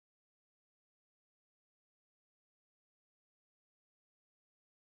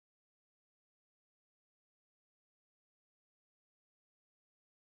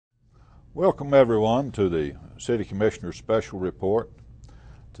Welcome everyone to the City Commissioner's Special Report.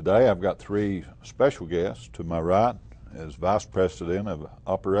 Today I've got three special guests. To my right is Vice President of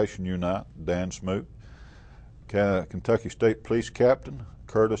Operation Unite, Dan Smoot, Kentucky State Police Captain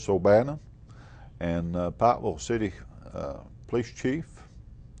Curtis O'Bannon, and Pikeville City Police Chief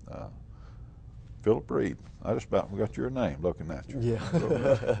Philip Reed. I just about forgot your name looking at you.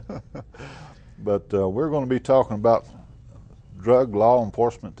 Yeah. But we're going to be talking about drug law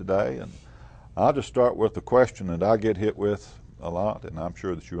enforcement today, and I'll just start with the question that I get hit with a lot, and I'm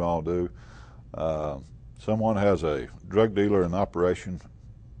sure that you all do. Someone has a drug dealer in operation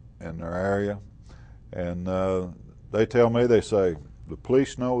in their area, and they tell me, they say, the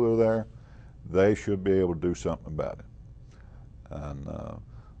police know they're there, they should be able to do something about it. And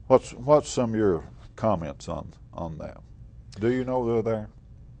what's some of your comments on that? Do you know they're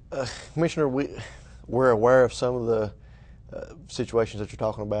there? Commissioner, we're aware of some of the situations that you're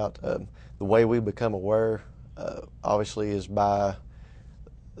talking about. The way we become aware, obviously, is by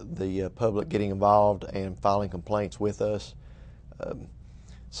the public getting involved and filing complaints with us.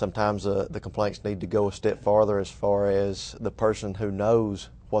 Sometimes the complaints need to go a step farther, as far as the person who knows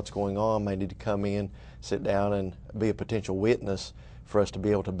what's going on may need to come in, sit down, and be a potential witness for us to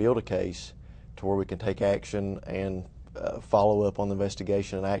be able to build a case to where we can take action and follow up on the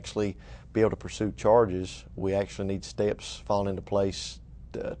investigation and actually be able to pursue charges. We actually need steps falling into place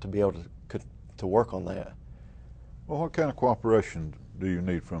to be able to work on that. Well, what kind of cooperation do you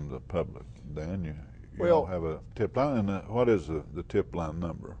need from the public, Dan? You don't have a tip line, and what is the tip line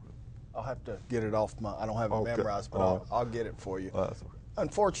number? I'll have to get it off I don't have it memorized, but I'll get it for you.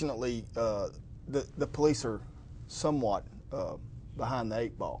 Unfortunately, the police are somewhat behind the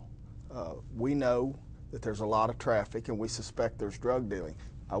eight ball. We know that there's a lot of traffic, and we suspect there's drug dealing.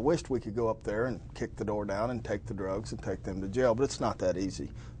 I wished we could go up there and kick the door down and take the drugs and take them to jail, but it's not that easy.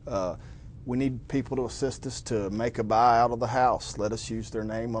 We need people to assist us to make a buy out of the house. Let us use their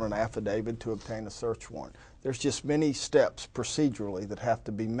name on an affidavit to obtain a search warrant. There's just many steps procedurally that have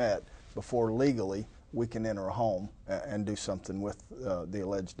to be met before legally we can enter a home and do something with the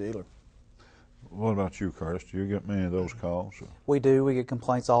alleged dealer. What about you, Curtis? Do you get many of those calls? We do. We get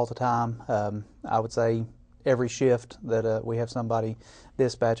complaints all the time. I would say every shift that we have somebody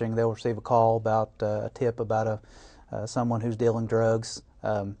dispatching, they'll receive a call about a tip about someone who's dealing drugs.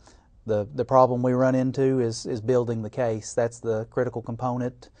 The problem we run into is building the case. That's the critical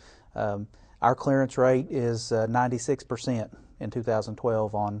component. Our clearance rate is 96% in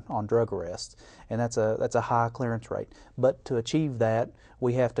 2012 on drug arrests, and that's a high clearance rate. But to achieve that,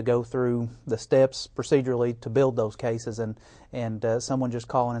 we have to go through the steps procedurally to build those cases. And someone just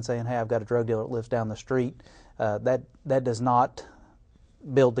calling and saying, "Hey, I've got a drug dealer that lives down the street," that does not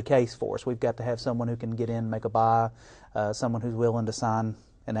build the case for us. We've got to have someone who can get in, make a buy, someone who's willing to sign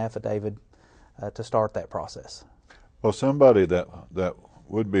an affidavit to start that process. Well, somebody that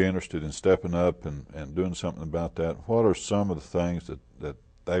would be interested in stepping up and doing something about that, what are some of the things that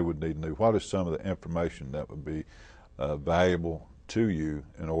they would need to know? What is some of the information that would be valuable to you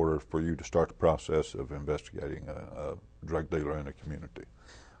in order for you to start the process of investigating a drug dealer in a community?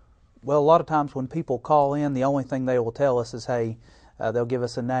 Well, a lot of times when people call in, the only thing they will tell us is, hey, they'll give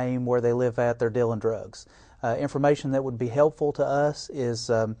us a name, where they live at, they're dealing drugs. Information that would be helpful to us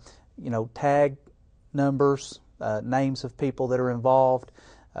is, tag numbers, names of people that are involved,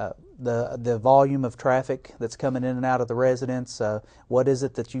 the volume of traffic that's coming in and out of the residence. What is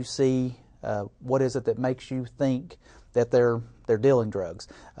it that you see? What is it that makes you think that they're dealing drugs?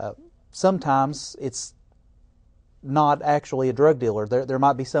 Sometimes it's not actually a drug dealer. There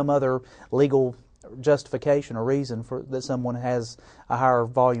might be some other legal justification or reason for that someone has a higher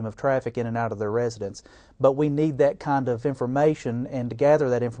volume of traffic in and out of their residence. But we need that kind of information, and to gather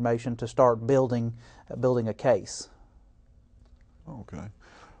that information to start building a case. Okay.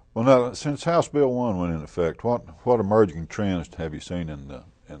 Well, now, since House Bill 1 went into effect, what emerging trends have you seen in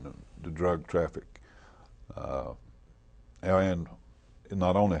the drug traffic? And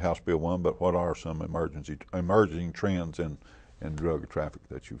not only House Bill 1, but what are some emerging trends in drug traffic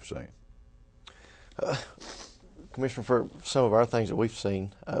that you've seen? Commissioner, for some of our things that we've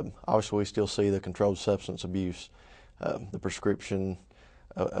seen, obviously we still see the controlled substance abuse, the prescription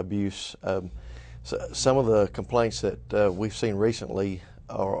abuse. So some of the complaints that we've seen recently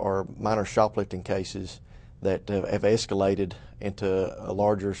are minor shoplifting cases that have escalated into a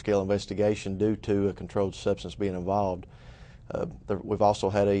larger scale investigation due to a controlled substance being involved. We've also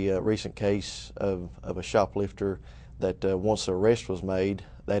had a recent case of a shoplifter that once the arrest was made,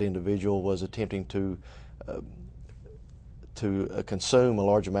 that individual was attempting to consume a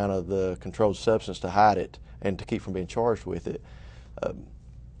large amount of the controlled substance to hide it and to keep from being charged with it.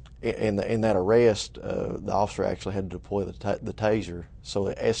 in that arrest, the officer actually had to deploy the taser, so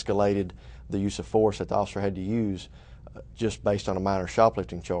it escalated the use of force that the officer had to use just based on a minor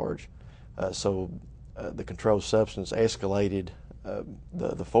shoplifting charge. So the controlled substance escalated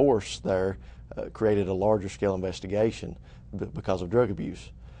the force there, created a larger scale investigation because of drug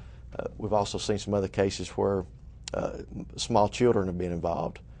abuse. We've also seen some other cases where small children have been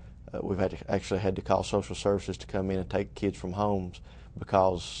involved. We've actually had to call social services to come in and take kids from homes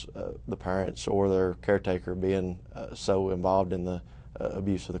because the parents or their caretaker being so involved in the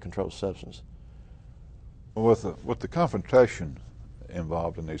abuse of the controlled substance. With the confrontation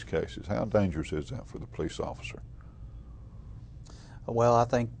involved in these cases, how dangerous is that for the police officer? Well, I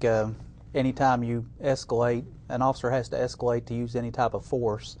think anytime you escalate, an officer has to escalate to use any type of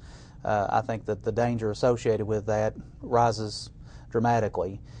force. I think that the danger associated with that rises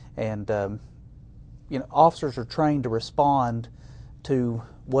dramatically. And officers are trained to respond to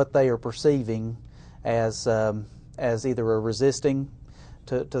what they are perceiving as either a resisting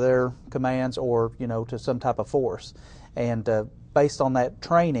to their commands or to some type of force. And based on that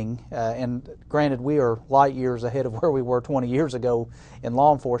training, and granted we are light years ahead of where we were 20 years ago in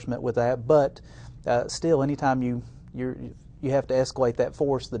law enforcement with that, but still, anytime you have to escalate that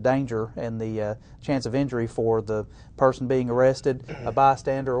force, the danger and the chance of injury for the person being arrested, a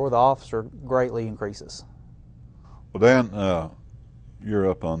bystander, or the officer greatly increases. Well, Dan, you're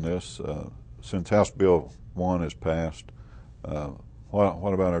up on this. Since House Bill 1 has passed,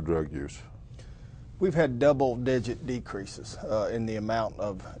 what about our drug use? We've had double-digit decreases in the amount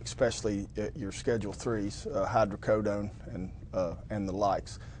of, especially your Schedule 3s, hydrocodone and the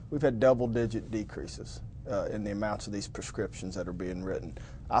likes. We've had double-digit decreases in the amounts of these prescriptions that are being written.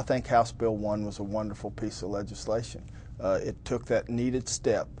 I think House Bill 1 was a wonderful piece of legislation. It took that needed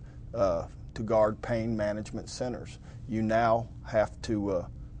step to guard pain management centers. You now have to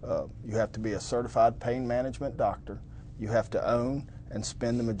be a certified pain management doctor. You have to own and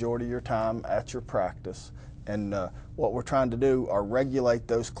spend the majority of your time at your practice. And what we're trying to do are regulate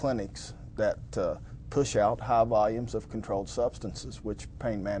those clinics that push out high volumes of controlled substances, which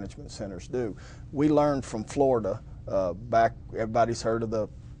pain management centers do. We learned from Florida, everybody's heard of the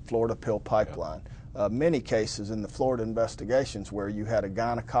Florida pill pipeline. Many cases in the Florida investigations where you had a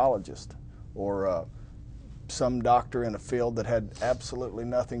gynecologist or some doctor in a field that had absolutely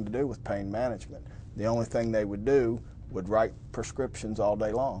nothing to do with pain management. The only thing they would do would write prescriptions all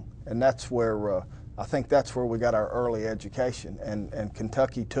day long. And that's where, I think that's where we got our early education. And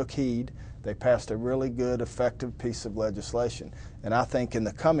Kentucky took heed. They passed a really good, effective piece of legislation. And I think in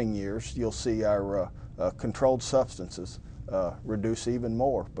the coming years, you'll see our controlled substances reduce even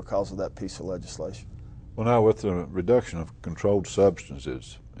more because of that piece of legislation. Well, now with the reduction of controlled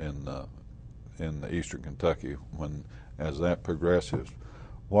substances in eastern Kentucky, as that progresses,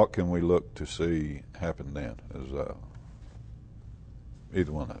 what can we look to see happen then? As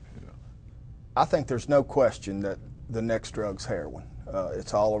either one of you. I think there's no question that the next drug's heroin.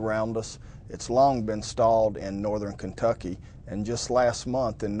 It's all around us. It's long been stalled in northern Kentucky, and just last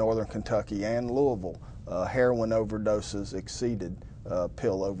month in northern Kentucky and Louisville, heroin overdoses exceeded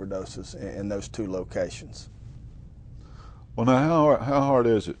pill overdoses in those two locations. Well, now how hard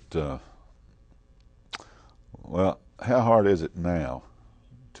is it? How hard is it now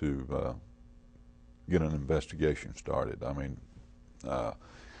to get an investigation started? I mean,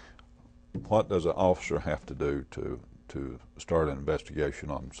 what does an officer have to do to start an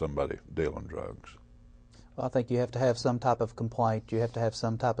investigation on somebody dealing drugs? Well, I think you have to have some type of complaint. You have to have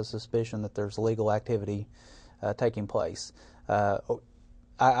some type of suspicion that there's illegal activity taking place.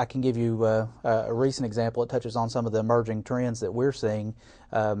 I can give you a recent example. It touches on some of the emerging trends that we're seeing.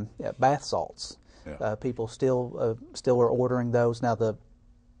 Bath salts. Yeah. People still are ordering those. Now, the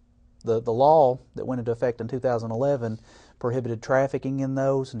law that went into effect in 2011 prohibited trafficking in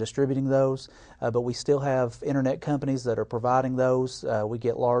those and distributing those, but we still have internet companies that are providing those. We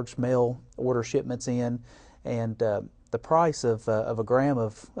get large mail order shipments in, and the price of a gram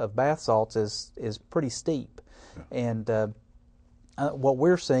of bath salts is pretty steep. Yeah. And what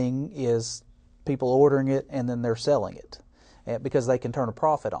we're seeing is people ordering it and then they're selling it because they can turn a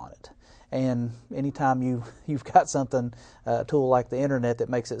profit on it. And anytime you've got something, a tool like the internet that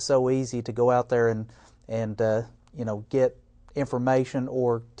makes it so easy to go out there and get information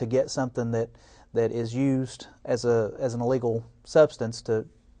or to get something that is used as an illegal substance to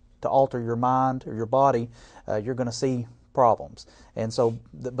alter your mind or your body, you're going to see problems. And so,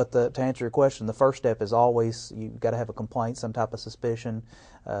 to answer your question, the first step is always you've got to have a complaint, some type of suspicion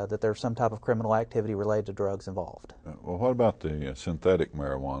that there's some type of criminal activity related to drugs involved. Well, what about the synthetic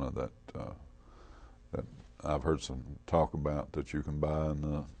marijuana that I've heard some talk about that you can buy in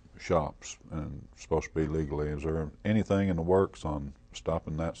the shops and supposed to be legally. Is there anything in the works on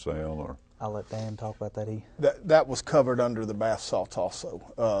stopping that sale? Or I'll let Dan talk about that. That was covered under the bath salts also.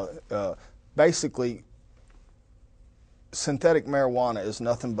 Basically, synthetic marijuana is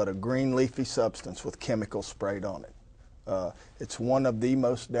nothing but a green leafy substance with chemicals sprayed on it. It's one of the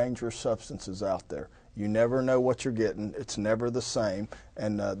most dangerous substances out there. You never know what you're getting. It's never the same.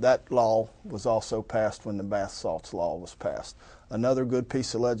 And that law was also passed when the bath salts law was passed. Another good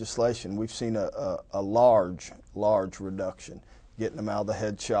piece of legislation, we've seen a large reduction, getting them out of the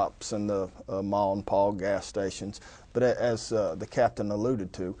head shops and the mall and paw gas stations. But as the captain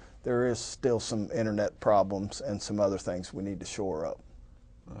alluded to, there is still some internet problems and some other things we need to shore up.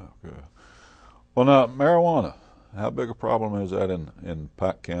 Okay. Well, now, marijuana, how big a problem is that in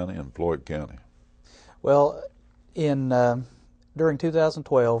Pike County and Floyd County? Well, during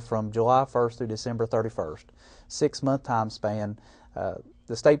 2012, from July 1st through December 31st, 6-month time span,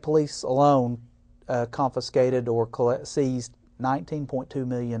 the state police alone confiscated or seized $19.2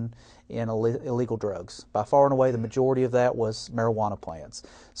 million in illegal drugs. By far and away, the majority of that was marijuana plants.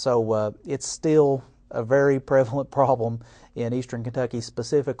 So it's still a very prevalent problem in eastern Kentucky,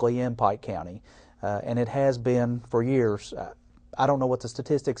 specifically in Pike County, and it has been for years. I don't know what the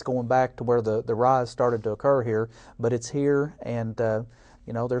statistics going back to where the rise started to occur here, but it's here, and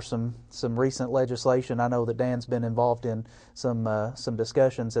there's some recent legislation. I know that Dan's been involved in some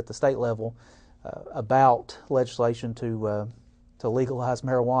discussions at the state level about legislation to legalize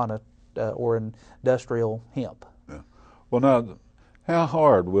marijuana or industrial hemp. Yeah. Well, now, how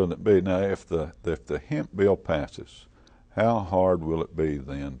hard will it be now if the hemp bill passes? How hard will it be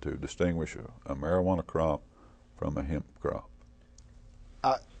then to distinguish a marijuana crop from a hemp crop?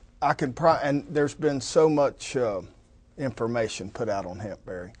 I can and there's been so much information put out on hemp,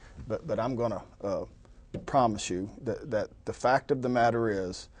 Barry, but I'm going to promise you that the fact of the matter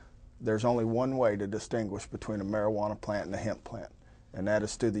is there's only one way to distinguish between a marijuana plant and a hemp plant, and that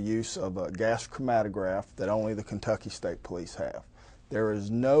is through the use of a gas chromatograph that only the Kentucky State Police have. There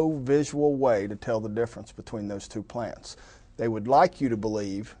is no visual way to tell the difference between those two plants. They would like you to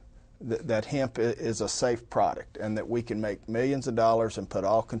believe that hemp is a safe product and that we can make millions of dollars and put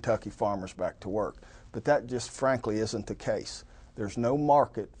all Kentucky farmers back to work. But that just frankly isn't the case. There's no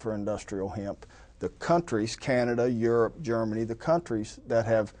market for industrial hemp. The countries, Canada, Europe, Germany, the countries that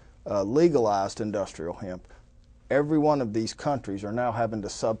have legalized industrial hemp, every one of these countries are now having to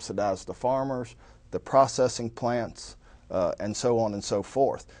subsidize the farmers, the processing plants, and so on and so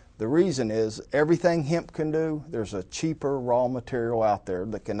forth. The reason is everything hemp can do, there's a cheaper raw material out there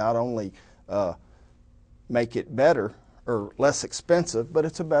that can not only make it better or less expensive, but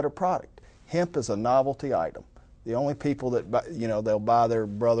it's a better product. Hemp is a novelty item. The only people that, they'll buy their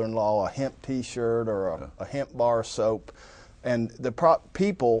brother-in-law a hemp t-shirt or a hemp bar soap, and the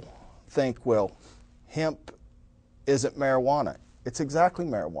people think, well, hemp isn't marijuana. It's exactly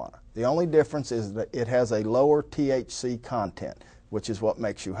marijuana. The only difference is that it has a lower THC content, which is what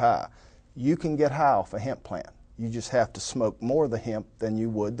makes you high. You can get high off a hemp plant. You just have to smoke more of the hemp than you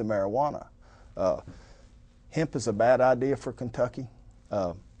would the marijuana. Hemp is a bad idea for Kentucky.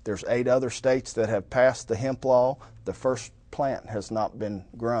 There's 8 other states that have passed the hemp law. The first plant has not been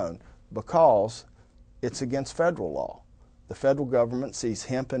grown because it's against federal law. The federal government sees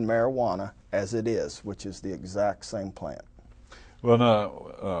hemp and marijuana as it is, which is the exact same plant. Well,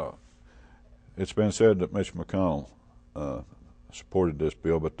 now, it's been said that Mitch McConnell supported this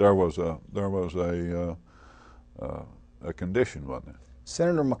bill, but there was a condition, wasn't it?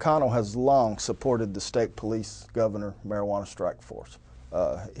 Senator McConnell has long supported the state police governor marijuana strike force.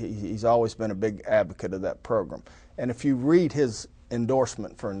 He's always been a big advocate of that program. And if you read his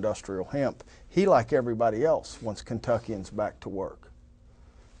endorsement for industrial hemp, he, like everybody else, wants Kentuckians back to work.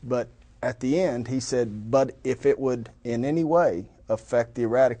 But at the end, he said, but if it would in any way affect the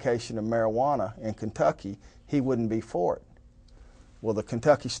eradication of marijuana in Kentucky, he wouldn't be for it. Well, the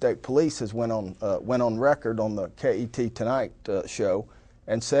Kentucky State Police has went on record on the KET Tonight show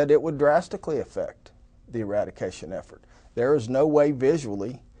and said it would drastically affect the eradication effort. There is no way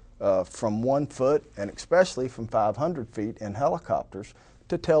visually from 1 foot, and especially from 500 feet in helicopters,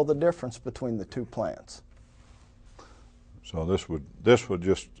 to tell the difference between the two plants. So this would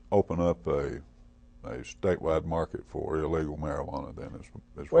just open up a statewide market for illegal marijuana then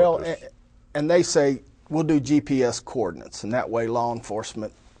is well, what this... and they say we'll do GPS coordinates, and that way law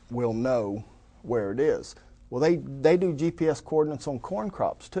enforcement will know where it is. Well, they do GPS coordinates on corn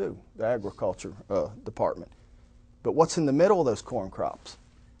crops too, the agriculture department. But what's in the middle of those corn crops?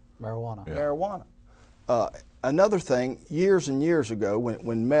 Marijuana. Yeah. Marijuana. Another thing, years and years ago,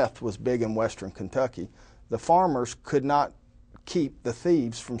 when meth was big in western Kentucky, the farmers could not keep the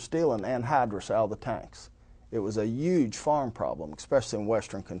thieves from stealing anhydrous out of the tanks. It was a huge farm problem, especially in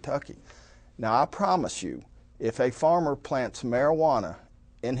western Kentucky. Now, I promise you, if a farmer plants marijuana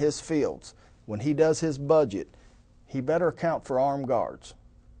in his fields, when he does his budget, he better account for armed guards,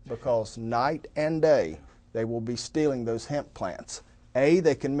 because night and day they will be stealing those hemp plants. A,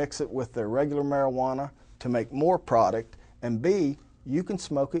 they can mix it with their regular marijuana to make more product, and B, you can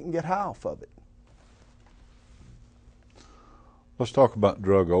smoke it and get high off of it. Let's talk about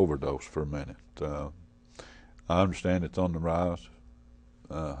drug overdose for a minute. I understand it's on the rise.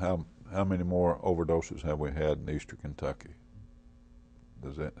 How many more overdoses have we had in eastern Kentucky?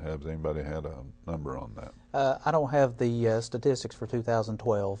 Has anybody had a number on that? I don't have the statistics for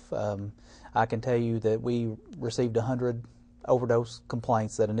 2012. I can tell you that we received 100 overdose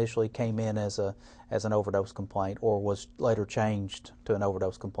complaints that initially came in as an overdose complaint, or was later changed to an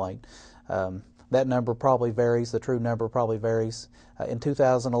overdose complaint. That number probably varies. The true number probably varies. In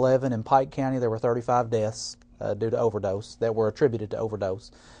 2011, in Pike County, there were 35 deaths due to overdose that were attributed to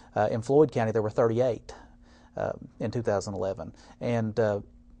overdose. In Floyd County, there were 38 in 2011. And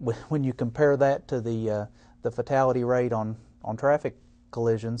when you compare that to the fatality rate on traffic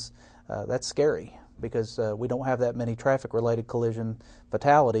collisions, that's scary, because we don't have that many traffic-related collision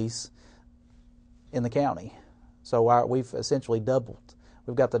fatalities in the county. So we've essentially doubled.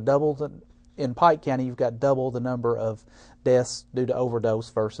 We've got in Pike County, you've got double the number of deaths due to overdose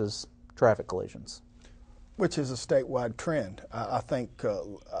versus traffic collisions, which is a statewide trend. I think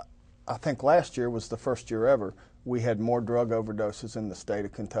last year was the first year ever we had more drug overdoses in the state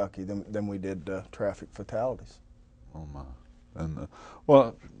of Kentucky than we did traffic fatalities. Oh my! And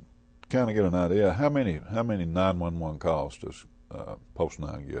well, kind of get an idea, how many 911 calls does Post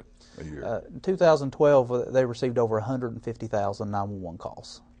 9 get a year? In 2012, they received over 150,000 911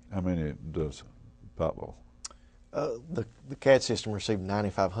 calls. How many does Poplar? The CAD system received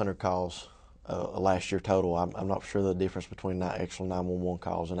 9,500 calls last year total. I'm not sure the difference between actual 911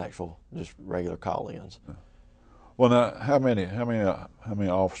 calls and actual just regular call-ins. Yeah. Well, now, how many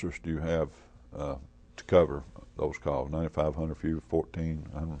officers do you have to cover those calls? 9,500 for you,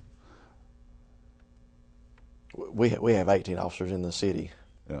 1,400? We have 18 officers in the city.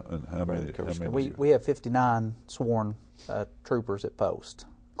 Yeah, and how many? We have 59 sworn troopers at post,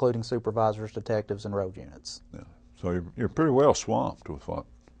 including supervisors, detectives, and road units. Yeah. So you're pretty well swamped with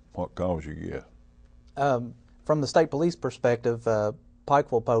what calls you get. From the state police perspective,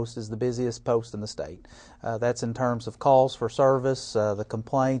 Pikeville Post is the busiest post in the state. That's in terms of calls for service, the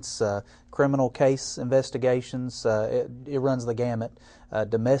complaints, criminal case investigations. It runs the gamut.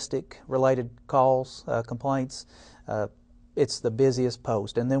 Domestic-related calls, complaints. It's the busiest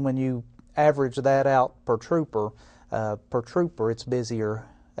post. And then when you average that out per trooper, it's busier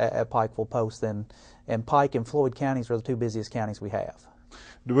at Pikeville Post than, and Pike and Floyd counties are the two busiest counties we have.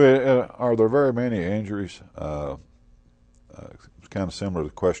 Are there very many injuries? It's kind of similar to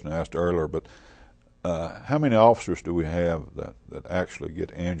the question I asked earlier, but how many officers do we have that actually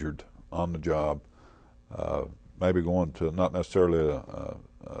get injured on the job? Maybe going to not necessarily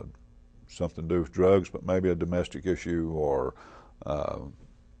something to do with drugs, but maybe a domestic issue, or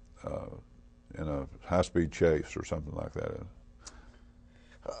in a high-speed chase or something like that.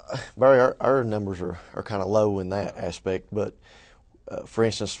 Barry, our numbers are kind of low in that aspect, but for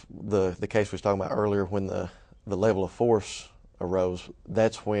instance, the case we was talking about earlier, when the level of force arose,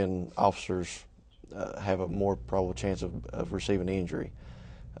 that's when officers have a more probable chance of receiving injury.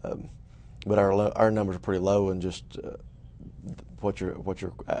 But our numbers are pretty low, and just what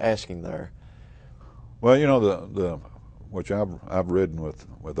you're asking there. Well, you know, which I've ridden with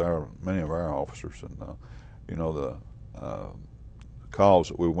many of our officers, and you know, the calls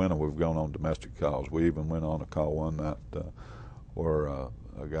that we've gone on domestic calls. We even went on a call one night where a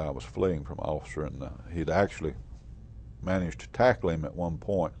guy was fleeing from an officer, and he'd actually managed to tackle him at one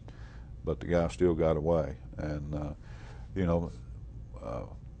point, but the guy still got away. And you know,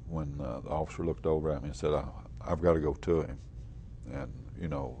 when the officer looked over at me and said, "I've got to go to him," and you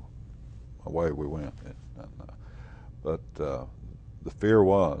know, away we went. But the fear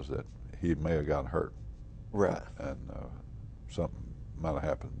was that he may have got hurt, right? And something might have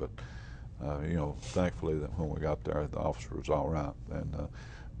happened. But you know, thankfully that when we got there, the officer was all right. And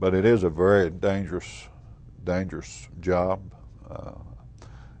but it is a very dangerous job.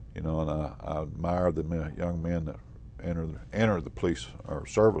 You know, and I admire the young men that enter the police or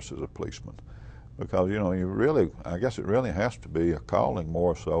service as a policeman, because you know, I guess it really has to be a calling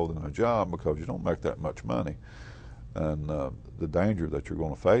more so than a job, because you don't make that much money, and the danger that you're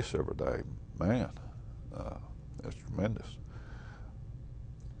going to face every day, man, it's tremendous.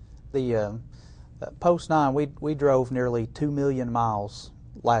 The Post 9, we drove nearly 2 million miles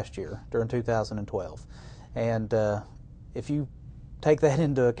last year during 2012. And if you take that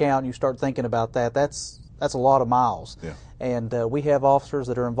into account and you start thinking about that, that's a lot of miles. Yeah. And we have officers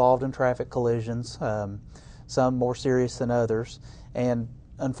that are involved in traffic collisions, some more serious than others. And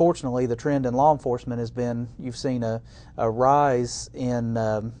unfortunately, the trend in law enforcement has been, you've seen a rise in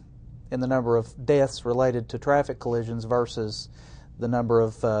the number of deaths related to traffic collisions versus the number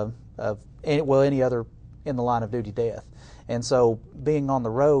of any other in the line of duty death. And so being on the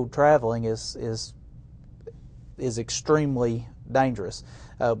road traveling is extremely dangerous.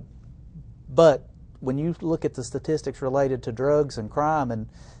 But when you look at the statistics related to drugs and crime,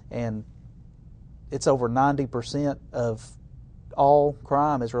 and it's over 90% of all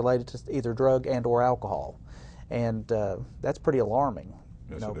crime is related to either drug and or alcohol. And that's pretty alarming.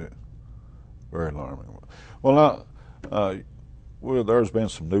 Yes, it is. Very alarming. Well, now, there's been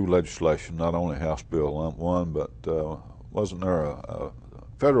some new legislation, not only House Bill 1, but wasn't there a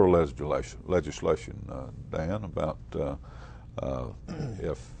federal legislation, Dan, about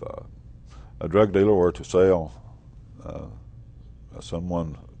if a drug dealer were to sell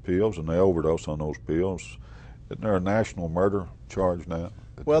someone pills and they overdose on those pills, isn't there a national murder charge now?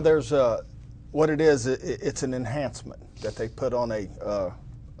 Well, there's what it is. It's an enhancement that they put on a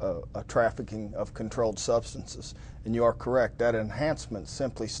trafficking of controlled substances. And you are correct. That enhancement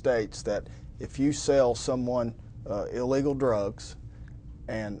simply states that if you sell someone illegal drugs,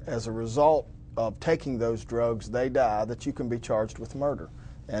 and as a result of taking those drugs they die, that you can be charged with murder.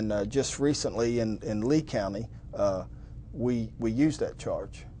 And just recently in Lee County, we used that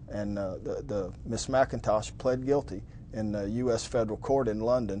charge. And the Miss McIntosh pled guilty in the U.S. federal court in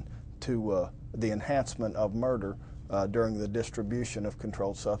London to the enhancement of murder during the distribution of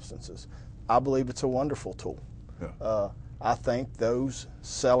controlled substances. I believe it's a wonderful tool. Yeah. I think those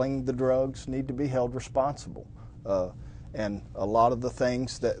selling the drugs need to be held responsible. And a lot of the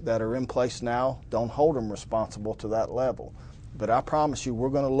things that are in place now don't hold them responsible to that level. But I promise you, we're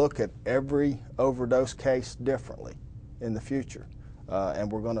going to look at every overdose case differently in the future.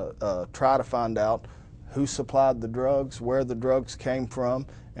 And we're going to try to find out who supplied the drugs, where the drugs came from,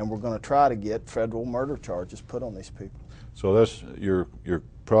 and we're going to try to get federal murder charges put on these people. So that's you're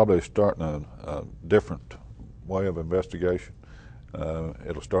probably starting a different way of investigation.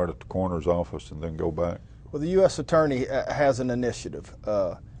 It'll start at the coroner's office and then go back. Well, the U.S. Attorney has an initiative,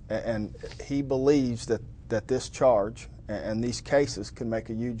 and he believes that this charge and these cases can make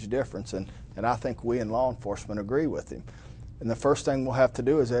a huge difference, and I think we in law enforcement agree with him. And the first thing we'll have to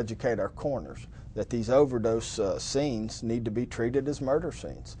do is educate our coroners that these overdose scenes need to be treated as murder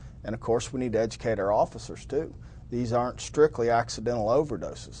scenes. And of course, we need to educate our officers too. These aren't strictly accidental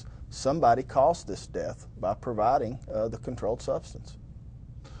overdoses. Somebody caused this death by providing the controlled substance.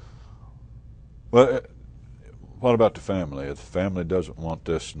 Well, what about the family? If the family doesn't want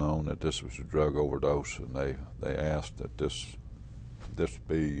this known that this was a drug overdose, and they ask that this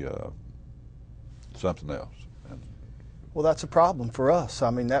be something else. Well, that's a problem for us.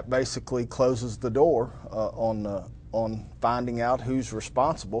 I mean, that basically closes the door on finding out who's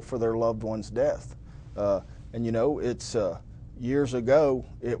responsible for their loved one's death. And you know, it's years ago,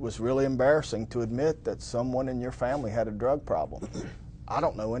 it was really embarrassing to admit that someone in your family had a drug problem. I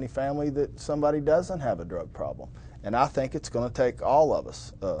don't know any family that somebody doesn't have a drug problem. And I think it's going to take all of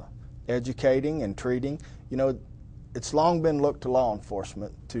us educating and treating. You know, it's long been looked to law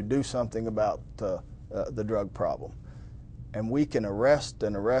enforcement to do something about the drug problem. And we can arrest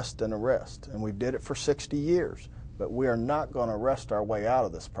and arrest and arrest. And we did it for 60 years. But we are not going to arrest our way out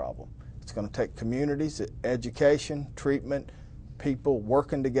of this problem. It's going to take communities, education, treatment, people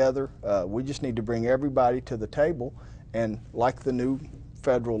working together. We just need to bring everybody to the table. And like the new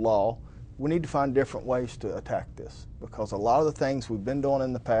federal law, we need to find different ways to attack this, because a lot of the things we've been doing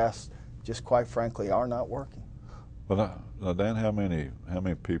in the past just quite frankly are not working. Well, Dan, how many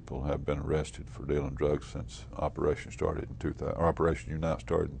people have been arrested for dealing drugs since Operation Operation Unite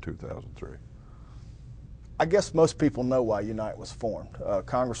started in 2003? I guess most people know why Unite was formed.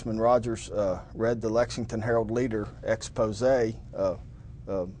 Congressman Rogers read the Lexington Herald Leader expose,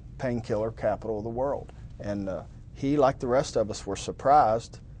 painkiller capital of the world. And he, like the rest of us, were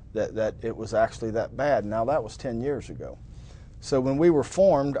surprised that it was actually that bad. Now, that was 10 years ago. So when we were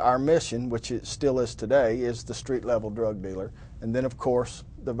formed, our mission, which it still is today, is the street-level drug dealer, and then, of course,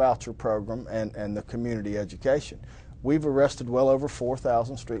 the voucher program and the community education. We've arrested well over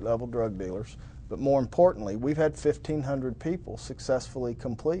 4,000 street-level drug dealers, but more importantly, we've had 1,500 people successfully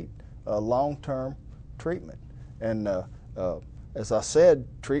complete long-term treatment. And as I said,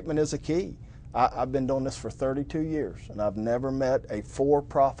 treatment is a key. I've been doing this for 32 years, and I've never met a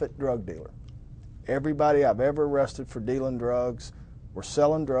for-profit drug dealer Everybody I've ever arrested for dealing drugs were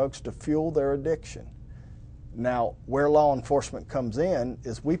selling drugs to fuel their addiction. Now, where law enforcement comes in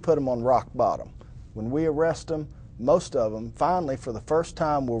is we put them on rock bottom. When we arrest them, most of them finally, for the first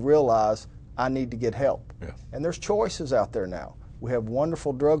time, will realize, I need to get help. Yeah. And there's choices out there now. We have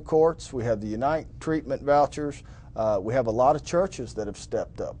wonderful drug courts. We have the Unite treatment vouchers. We have a lot of churches that have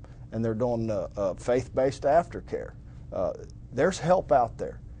stepped up, and they're doing faith-based aftercare. There's help out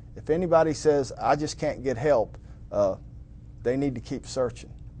there. If anybody says, I just can't get help, they need to keep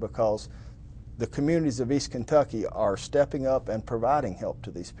searching, because the communities of East Kentucky are stepping up and providing help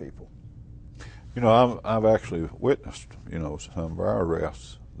to these people. You know, I've actually witnessed, you know, some of our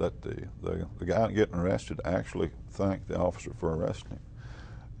arrests that the guy getting arrested actually thanked the officer for arresting him.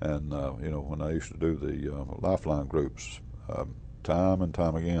 And, you know, when I used to do the Lifeline groups time and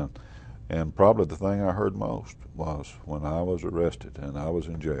time again, and probably the thing I heard most was when I was arrested and I was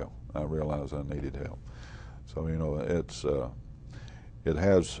in jail, I realized I needed help. So, you know,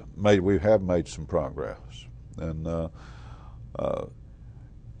 we have made some progress. And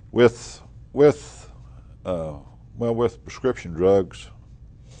with prescription drugs,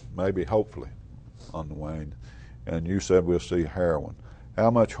 maybe hopefully on the wane, and you said we'll see heroin. How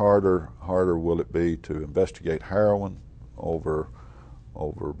much harder will it be to investigate heroin over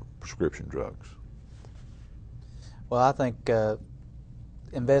prescription drugs? Well, I think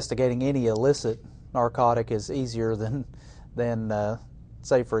investigating any illicit narcotic is easier than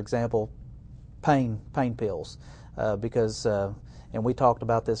say, for example, pain pills, because and we talked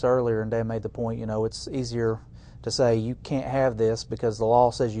about this earlier, and Dan made the point, you know, it's easier to say you can't have this because the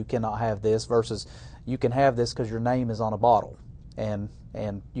law says you cannot have this, versus you can have this because your name is on a bottle, and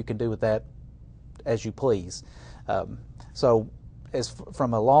you can do with that as you please. So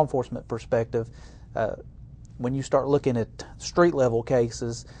from a law enforcement perspective, when you start looking at street level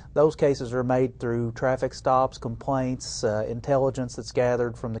cases, those cases are made through traffic stops, complaints, intelligence that's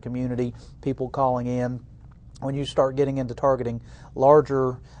gathered from the community, people calling in. When you start getting into targeting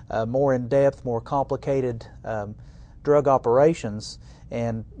larger, more in-depth, more complicated drug operations,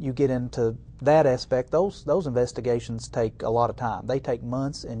 and you get into that aspect, those investigations take a lot of time. They take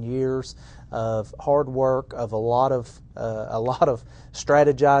months and years of hard work, of a lot of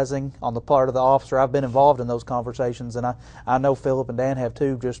strategizing on the part of the officer. I've been involved in those conversations, and I know Philip and Dan have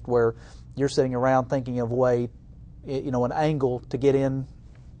too, just where you're sitting around thinking of an angle to get in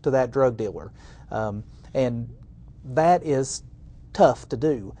to that drug dealer. And that is tough to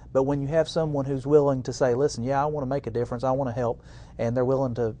do. But when you have someone who's willing to say, listen, yeah, I want to make a difference, I want to help, and they're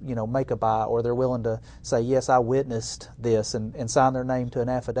willing to, make a buy, or they're willing to say, yes, I witnessed this, and sign their name to an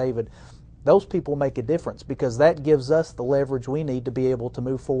affidavit, those people make a difference, because that gives us the leverage we need to be able to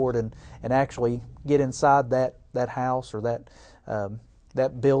move forward and actually get inside that house or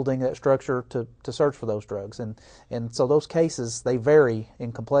that building, that structure, to search for those drugs. And so those cases, they vary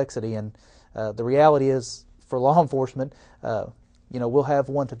in complexity, and the reality is, for law enforcement, we'll have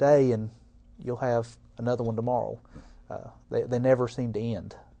one today and you'll have another one tomorrow. They never seem to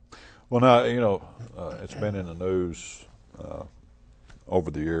end. Well, now, it's been in the news over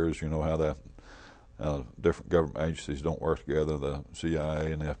the years, how that different government agencies don't work together, the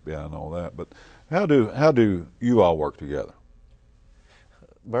CIA and the FBI and all that. But how do you all work together?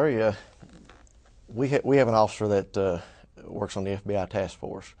 Barry, we have an officer that works on the FBI task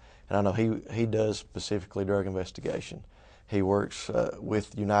force, and I know he does specifically drug investigation. He works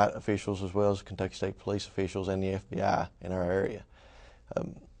with Unite officials as well as Kentucky State Police officials and the FBI in our area.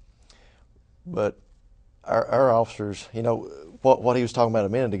 But our officers, what he was talking about a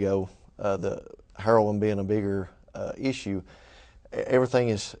minute ago, the heroin being a bigger issue, everything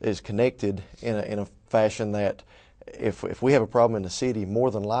is connected in a fashion that if we have a problem in the city,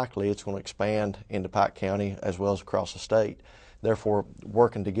 more than likely it's going to expand into Pike County as well as across the state. Therefore,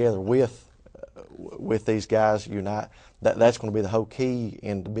 working together with these guys, Unite, that's going to be the whole key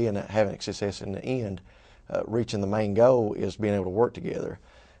in having success in the end. Reaching the main goal is being able to work together.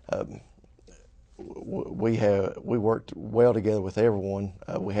 We worked well together with everyone.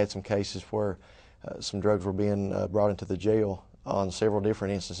 We had some cases where some drugs were being brought into the jail on several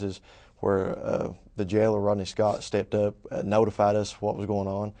different instances, where the jailer, Rodney Scott, stepped up, notified us what was going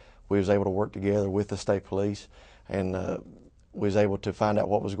on. We was able to work together with the state police, and we was able to find out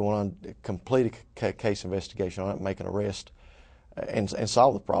what was going on, complete a case investigation on it, make an arrest, and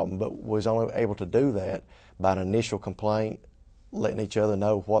solve the problem. But we was only able to do that by an initial complaint, letting each other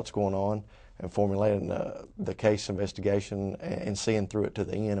know what's going on, and formulating the case investigation and seeing through it to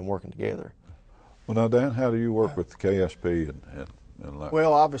the end and working together. Well, now, Dan, how do you work with the KSP and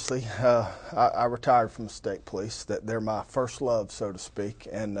Well, obviously, I retired from the state police. That they're my first love, so to speak,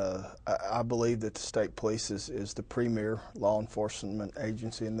 and I believe that the state police is the premier law enforcement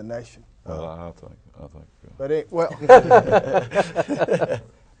agency in the nation. I think. But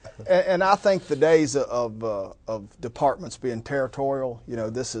and I think the days of departments being territorial,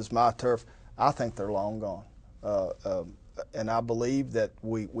 this is my turf, I think they're long gone. And I believe that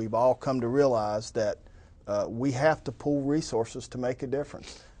we've all come to realize that we have to pool resources to make a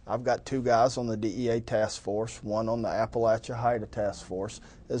difference. I've got 2 guys on the DEA task force, 1 on the Appalachia-Haida task force,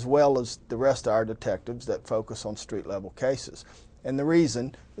 as well as the rest of our detectives that focus on street-level cases. And the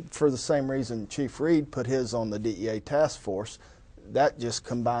reason, for the same reason Chief Reed put his on the DEA task force, that just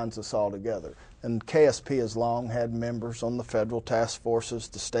combines us all together. And KSP has long had members on the federal task forces,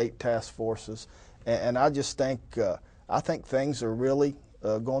 the state task forces, and I just think I think things are really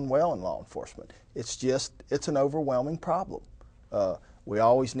going well in law enforcement. It's an overwhelming problem. We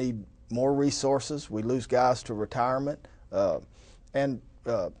always need more resources. We lose guys to retirement, and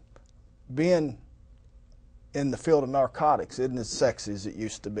being in the field of narcotics isn't as sexy as it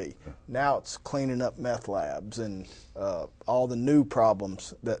used to be. Now it's cleaning up meth labs and all the new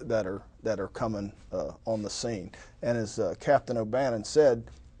problems that are coming on the scene. And as Captain O'Bannon said,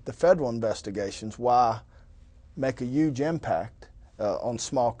 the federal investigations, why make a huge impact on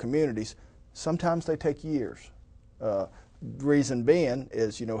small communities, sometimes they take years. Reason being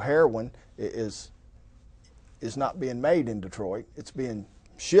is, heroin is not being made in Detroit. It's being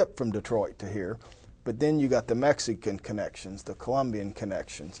shipped from Detroit to here. But then you got the Mexican connections, the Colombian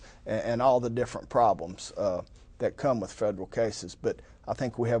connections, and all the different problems that come with federal cases. But I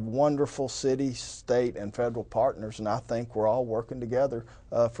think we have wonderful city, state, and federal partners, and I think we're all working together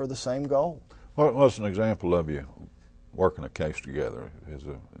for the same goal. What was an example of you working a case together? Is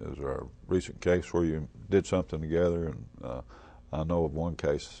there a recent case where you did something together? And I know of one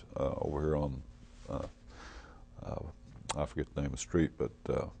case over here on, I forget the name of the street, but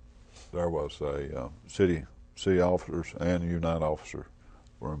there was a city officers and Unite officer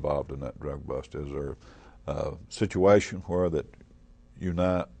were involved in that drug bust. Is there a situation where that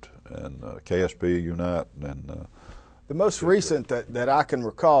Unite and KSP Unite and the most recent that I can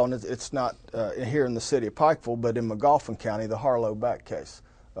recall, and it's not here in the city of Pikeville, but in McGoffin County, the Harlow Back case.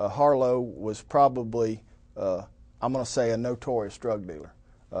 Harlow was probably, I'm going to say, a notorious drug dealer.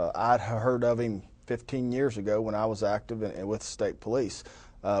 I'd heard of him 15 years ago when I was active with state police.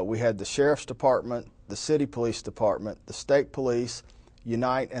 We had the Sheriff's Department, the City Police Department, the State Police,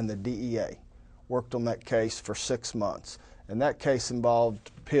 Unite, and the DEA worked on that case for 6 months. And that case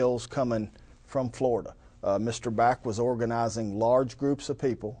involved pills coming from Florida. Mr. Back was organizing large groups of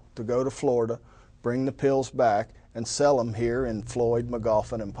people to go to Florida, bring the pills back, and sell them here in Floyd,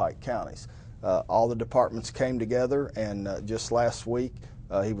 McGoffin, and Pike counties. All the departments came together, and just last week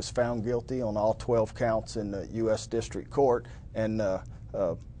he was found guilty on all 12 counts in the U.S. District Court. And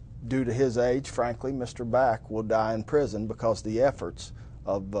due to his age, frankly, Mr. Back will die in prison because of the efforts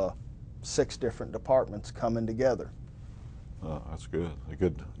of 6 different departments coming together. That's good.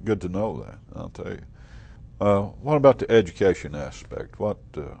 Good to know that, I'll tell you. What about the education aspect? What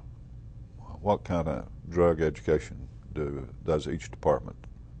kind of drug education does each department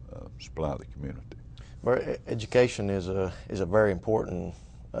supply the community? Well, education is a very important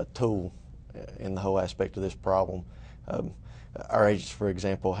tool in the whole aspect of this problem. Our agency, for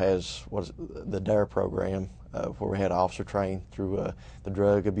example, has the DARE program, where we had an officer trained through the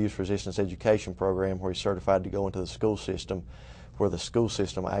Drug Abuse Resistance Education program, where he's certified to go into the school system, where the school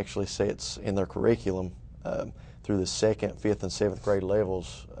system actually sets in their curriculum through the 2nd, 5th, and 7th grade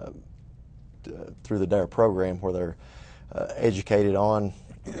levels through the DARE program, where they're educated on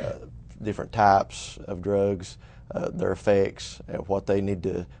different types of drugs, their effects, what they need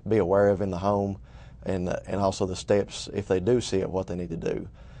to be aware of in the home, and also the steps, if they do see it, what they need to do.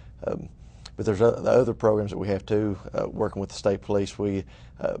 But there's the other programs that we have too, working with the state police. We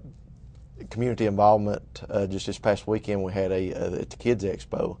community involvement. Just this past weekend we had at the Kids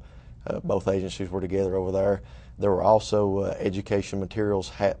Expo. Both agencies were together over there. There were also education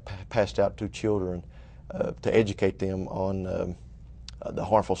materials passed out to children to educate them on the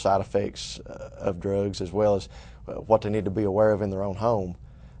harmful side effects of drugs, as well as what they need to be aware of in their own home,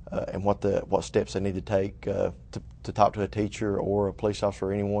 and what steps they need to take to talk to a teacher or a police officer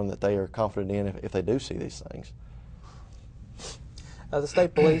or anyone that they are confident in if they do see these things. The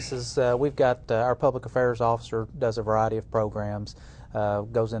state police is, we've got our public affairs officer does a variety of programs,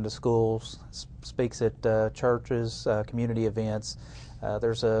 goes into schools, speaks at churches, community events.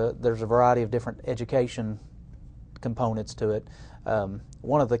 There's a variety of different education components to it.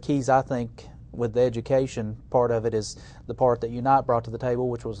 One of the keys, I think, with the education part of it is the part that Unite brought to the table,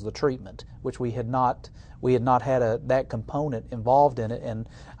 which was the treatment, which we had not had that component involved in it, and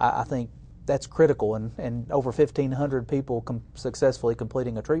I think that's critical. And over 1,500 people successfully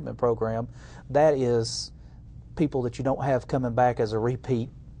completing a treatment program, that is people that you don't have coming back as a repeat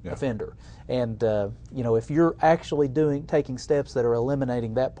offender. And if you're actually taking steps that are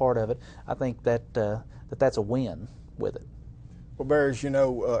eliminating that part of it, I think that that's a win with it. Well, Barry, as you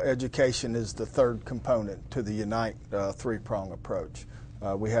know, education is the third component to the Unite three-prong approach.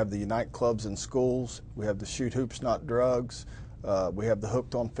 We have the Unite clubs in schools. We have the Shoot Hoops Not Drugs. We have the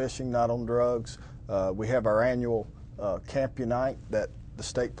Hooked on Fishing Not on Drugs. We have our annual Camp Unite that the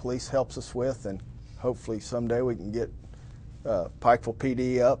state police helps us with, and hopefully someday we can get Pikeville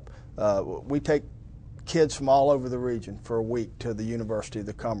PD up. We take kids from all over the region for a week to the University of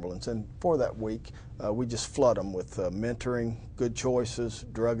the Cumberlands, and for that week we just flood them with mentoring, good choices,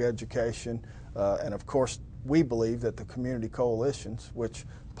 drug education, and of course we believe that the community coalitions, which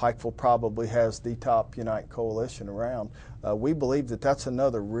Pikeville probably has the top Unite coalition around, we believe that that's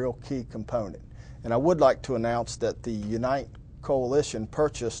another real key component. And I would like to announce that the Unite coalition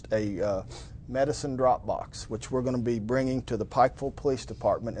purchased a medicine drop box, which we're going to be bringing to the Pikeville Police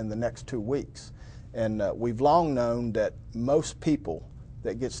Department in the next 2 weeks. And we've long known that most people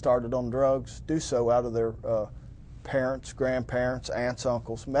that get started on drugs do so out of their parents, grandparents, aunts,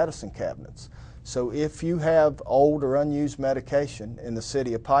 uncles' medicine cabinets. So if you have old or unused medication in the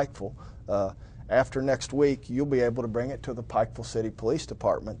city of Pikeville, after next week you'll be able to bring it to the Pikeville City Police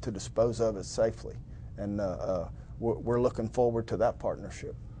Department to dispose of it safely. And we're looking forward to that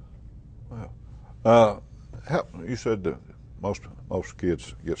partnership. Wow. You said that most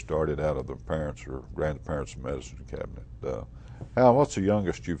kids get started out of their parents' or grandparents' medicine cabinet. What's the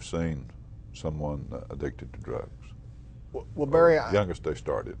youngest you've seen someone addicted to drugs? Well, Barry, youngest they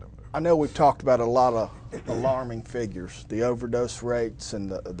started. I know we've talked about a lot of alarming figures, the overdose rates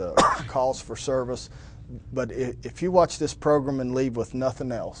and the calls for service, but if you watch this program and leave with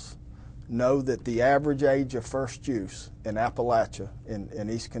nothing else, know that the average age of first use in Appalachia, in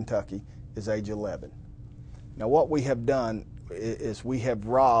East Kentucky, is age 11. Now what we have done is we have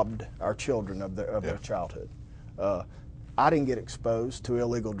robbed our children of their childhood. I didn't get exposed to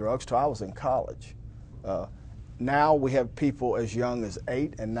illegal drugs till I was in college. Now we have people as young as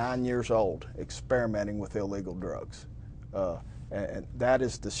 8 and 9 years old experimenting with illegal drugs. And that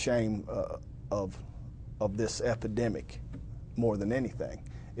is the shame of this epidemic more than anything,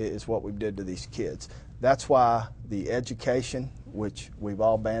 is what we did to these kids. That's why the education, which we've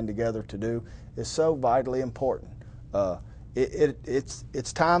all band together to do, is so vitally important.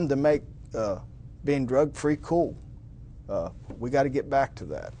 It's time to make being drug-free cool. We got to get back to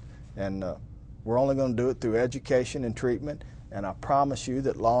that. And we're only going to do it through education and treatment, and I promise you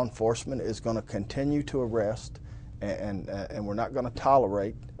that law enforcement is going to continue to arrest, and we're not going to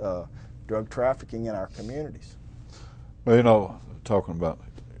tolerate drug trafficking in our communities. Well, talking about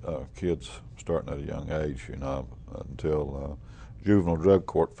kids starting at a young age, until juvenile drug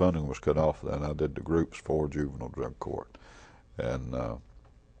court funding was cut off, then I did the groups for juvenile drug court, and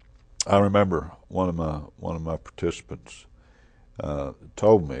I remember one of my participants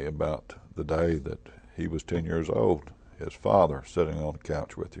told me about the day that he was 10 years old, his father sitting on the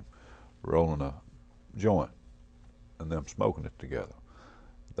couch with him, rolling a joint, and them smoking it together.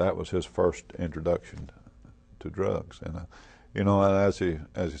 That was his first introduction to drugs. And as he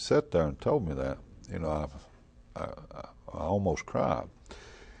sat there and told me that, I almost cried.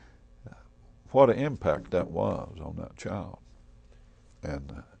 What an impact that was on that child.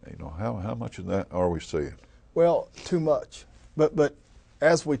 And how much of that are we seeing? Well, too much. But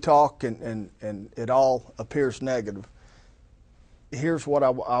as we talk and it all appears negative, here's what I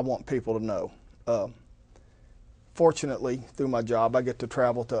want people to know. Fortunately, through my job, I get to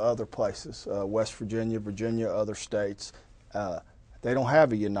travel to other places, West Virginia, Virginia, other states. They don't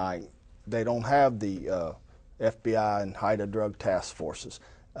have a Unite. They don't have the FBI and HIDTA drug task forces.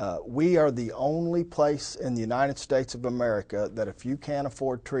 We are the only place in the United States of America that if you can't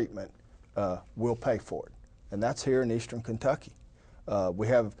afford treatment, we'll pay for it. And that's here in Eastern Kentucky. We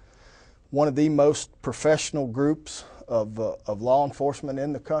have one of the most professional groups of law enforcement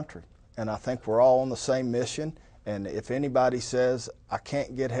in the country. And I think we're all on the same mission. And if anybody says, I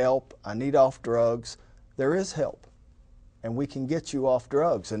can't get help, I need off drugs, there is help. And we can get you off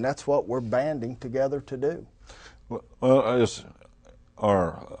drugs. And that's what we're banding together to do. Well,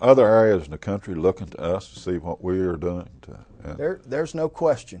 are other areas in the country looking to us to see what we are doing? There's no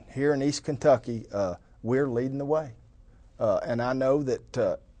question. Here in East Kentucky, we're leading the way. And I know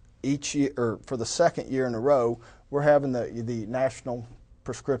that each year, or for the second year in a row, we're having the National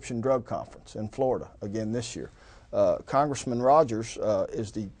Prescription Drug Conference in Florida again this year. Congressman Rogers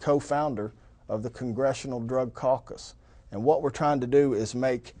is the co-founder of the Congressional Drug Caucus. And what we're trying to do is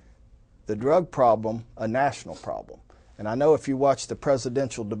make the drug problem a national problem. And I know if you watch the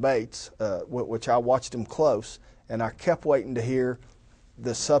presidential debates, which I watched them close, and I kept waiting to hear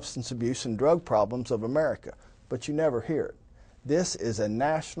the substance abuse and drug problems of America, but you never hear it. This is a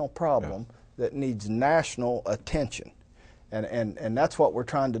national problem that needs national attention. And that's what we're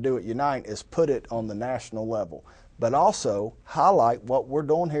trying to do at Unite, is put it on the national level, but also highlight what we're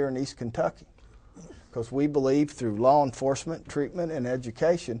doing here in East Kentucky. Because we believe through law enforcement, treatment, and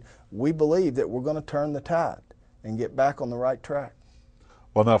education, we believe that we're going to turn the tide and get back on the right track.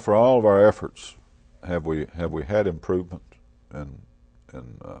 Well, now, for all of our efforts, have we had improvement in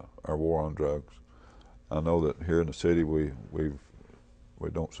our war on drugs? I know that here in the city we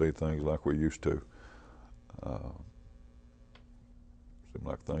don't see things like we used to. Seem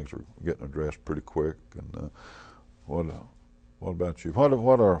like things are getting addressed pretty quick. And what about you?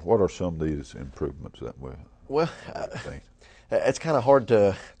 What are some of these improvements that we? Well, it's kind of hard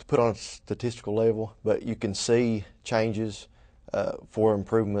to put on a statistical level, but you can see changes for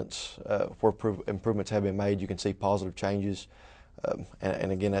improvements. Where improvements have been made, you can see positive changes.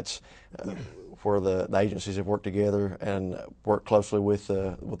 And again, that's where the agencies have worked together and worked closely with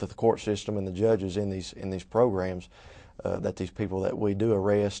the court system and the judges in these programs. That these people that we do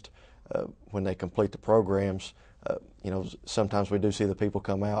arrest, when they complete the programs, sometimes we do see the people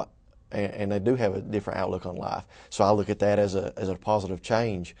come out and they do have a different outlook on life. So I look at that as a positive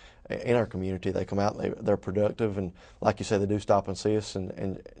change in our community. They come out, they're productive, and like you said, they do stop and see us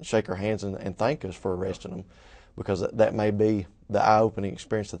and shake our hands and thank us for arresting them, because that may be the eye-opening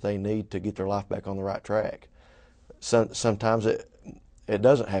experience that they need to get their life back on the right track. Sometimes it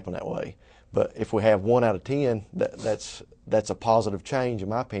doesn't happen that way. But if we have 1 out of 10, that's a positive change, in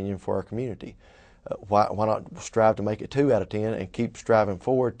my opinion, for our community. Why not strive to make it 2 out of 10 and keep striving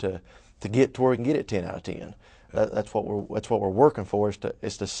forward to get to where we can get it 10 out of 10? That's what we're working for,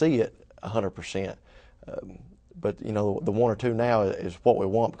 is to see it 100%. But the 1 or 2 now is what we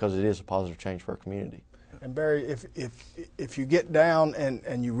want, because it is a positive change for our community. And Barry, if you get down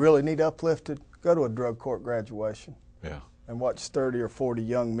and you really need uplifted, go to a drug court graduation. Yeah. And watch 30 or 40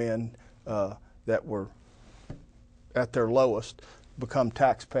 young men that were at their lowest become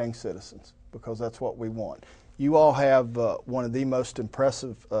tax-paying citizens, because that's what we want. You all have one of the most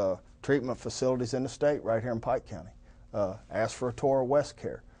impressive treatment facilities in the state right here in Pike County. Ask for a tour of West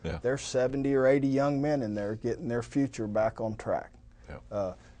Care. Yeah. There's 70 or 80 young men in there getting their future back on track.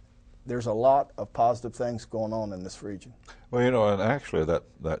 Yeah. There's a lot of positive things going on in this region. Well, and actually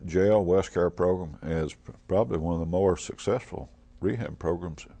that jail West Care program is probably one of the more successful rehab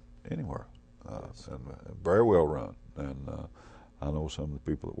programs anywhere, Yes. and very well run. And I know some of the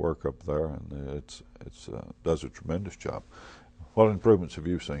people that work up there, and it does a tremendous job. What improvements have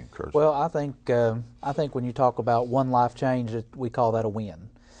you seen, Kurt? Well, I think when you talk about one life change, we call that a win.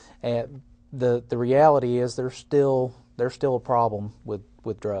 And the reality is there's still a problem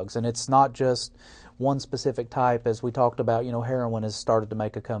with drugs, and it's not just one specific type. As we talked about, heroin has started to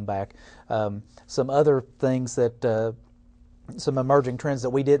make a comeback. Some other things that some emerging trends that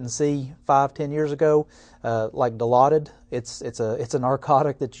we didn't see 5-10 years ago, like Dilaudid. It's a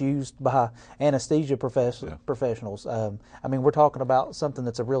narcotic that's used by anesthesia professionals. We're talking about something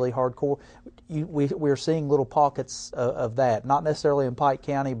that's a really hardcore. We're seeing little pockets of that, not necessarily in Pike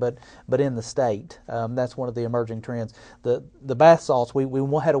County, but in the state. That's one of the emerging trends. The bath salts, we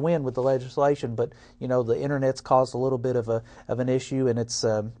had a win with the legislation, but the internet's caused a little bit of an issue, and it's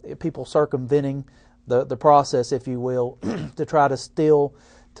people circumventing the process, if you will, to try to still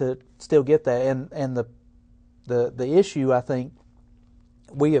get that. And the issue, I think,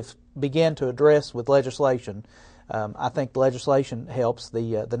 we have began to address with legislation. I think the legislation helps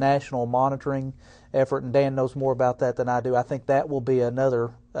the national monitoring effort, and Dan knows more about that than I do. I think that will be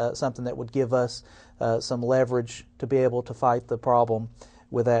another something that would give us some leverage to be able to fight the problem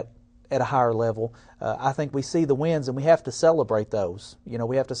with that at a higher level. I think we see the wins, and we have to celebrate those.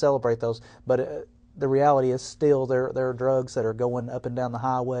 We have to celebrate those, but the reality is still there are drugs that are going up and down the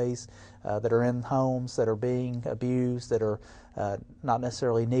highways, that are in homes, that are being abused, that are not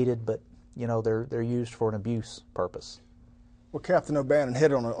necessarily needed, but they're used for an abuse purpose. Well, Captain O'Bannon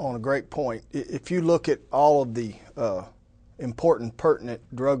hit on a great point. If you look at all of the important, pertinent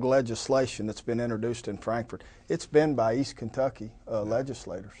drug legislation that's been introduced in Frankfort, it's been by East Kentucky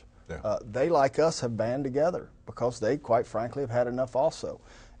legislators. Yeah. They, like us, have band together because they, quite frankly, have had enough also.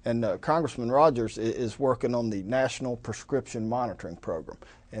 And Congressman Rogers is working on the National Prescription Monitoring Program.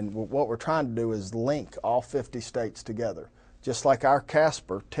 And what we're trying to do is link all 50 states together just like our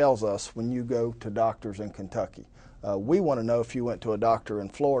Casper tells us when you go to doctors in Kentucky. We want to know if you went to a doctor in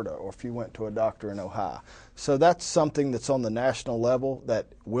Florida or if you went to a doctor in Ohio. So that's something that's on the national level that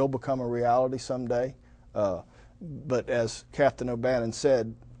will become a reality someday. But as Captain O'Bannon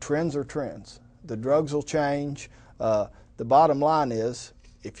said, trends are trends. The drugs will change. The bottom line is,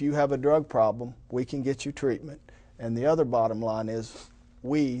 if you have a drug problem, we can get you treatment. And the other bottom line is,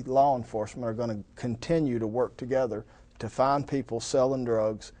 we, law enforcement, are going to continue to work together to find people selling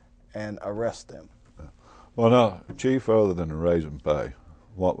drugs and arrest them. Well, now, Chief, other than raising pay,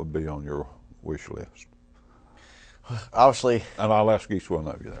 what would be on your wish list? Obviously, and I'll ask each one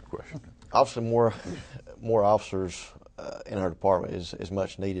of you that question. Obviously, more officers in our department is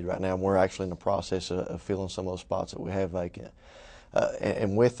much needed right now. And we're actually in the process of filling some of those spots that we have vacant.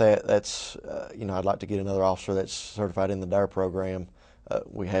 And with that, that's I'd like to get another officer that's certified in the DARE program.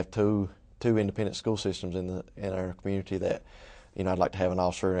 We have two independent school systems in our community that I'd like to have an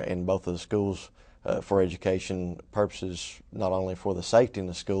officer in both of the schools. For education purposes, not only for the safety in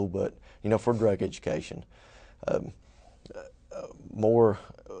the school, but for drug education. The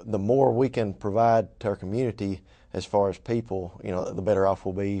more we can provide to our community as far as people, the better off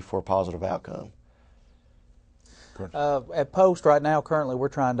we'll be for a positive outcome. At Post right now, currently, we're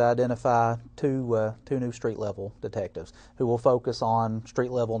trying to identify two new street-level detectives who will focus on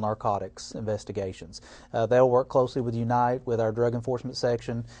street-level narcotics investigations. They'll work closely with Unite, with our drug enforcement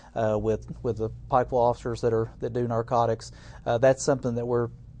section, with the Pikeville officers that do narcotics. That's something that we're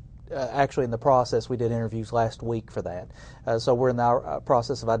actually in the process. We did interviews last week for that. So we're in the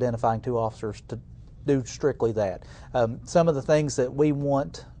process of identifying two officers to do strictly that. Some of the things that we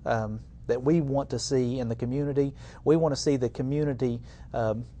want to see in the community. We want to see the community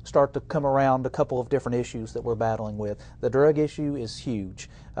start to come around a couple of different issues that we're battling with. The drug issue is huge.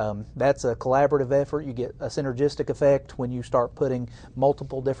 That's a collaborative effort. You get a synergistic effect when you start putting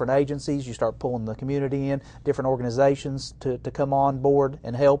multiple different agencies. You start pulling the community in, different organizations to come on board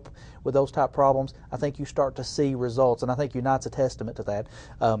and help with those type problems. I think you start to see results, and I think Unite's a testament to that.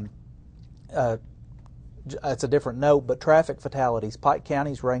 It's a different note, but traffic fatalities. Pike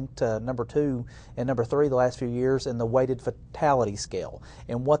County's ranked number 2 and number 3 the last few years in the weighted fatality scale.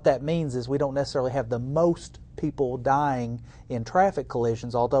 And what that means is we don't necessarily have the most people dying in traffic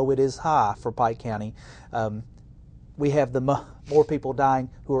collisions, although it is high for Pike County. We have the more people dying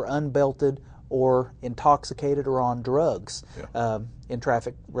who are unbelted or intoxicated or on drugs in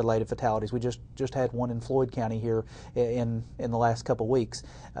traffic-related fatalities. We just had one in Floyd County here in the last couple of weeks.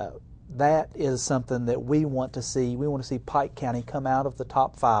 That is something that we want to see. We want to see Pike County come out of the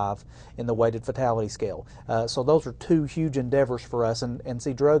top 5 in the weighted fatality scale. So those are two huge endeavors for us, and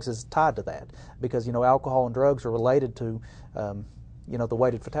see, drugs is tied to that because alcohol and drugs are related to the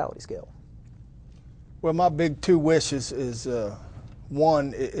weighted fatality scale. Well, my big 2 wishes is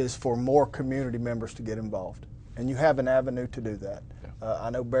one is for more community members to get involved, and you have an avenue to do that. I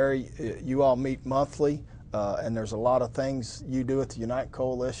know, Barry, you all meet monthly. And there's a lot of things you do at the Unite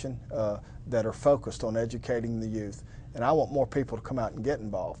Coalition that are focused on educating the youth. And I want more people to come out and get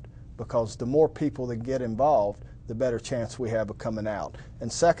involved, because the more people that get involved, the better chance we have of coming out. And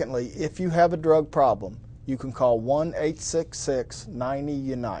secondly, if you have a drug problem, you can call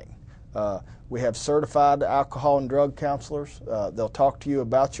 1-866-90-UNITE. We have certified alcohol and drug counselors. They'll talk to you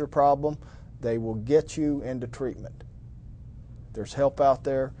about your problem. They will get you into treatment. There's help out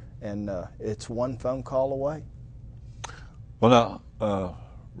there. And it's one phone call away. Well, now,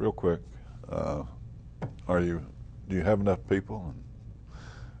 real quick, do you have enough people,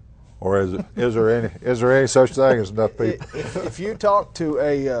 or is there any such thing as enough people? If you talk to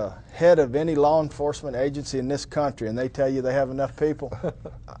a head of any law enforcement agency in this country and they tell you they have enough people,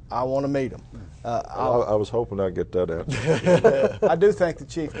 I want to meet them. I was hoping I'd get that answer. I do think the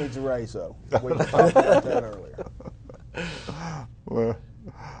chief needs a raise, though. We talked about that earlier.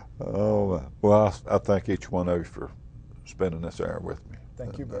 Well, I thank each one of you for spending this hour with me.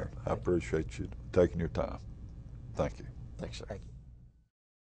 Thank you, Barry. I appreciate you taking your time. Thank you. Thanks, sir. Thank you.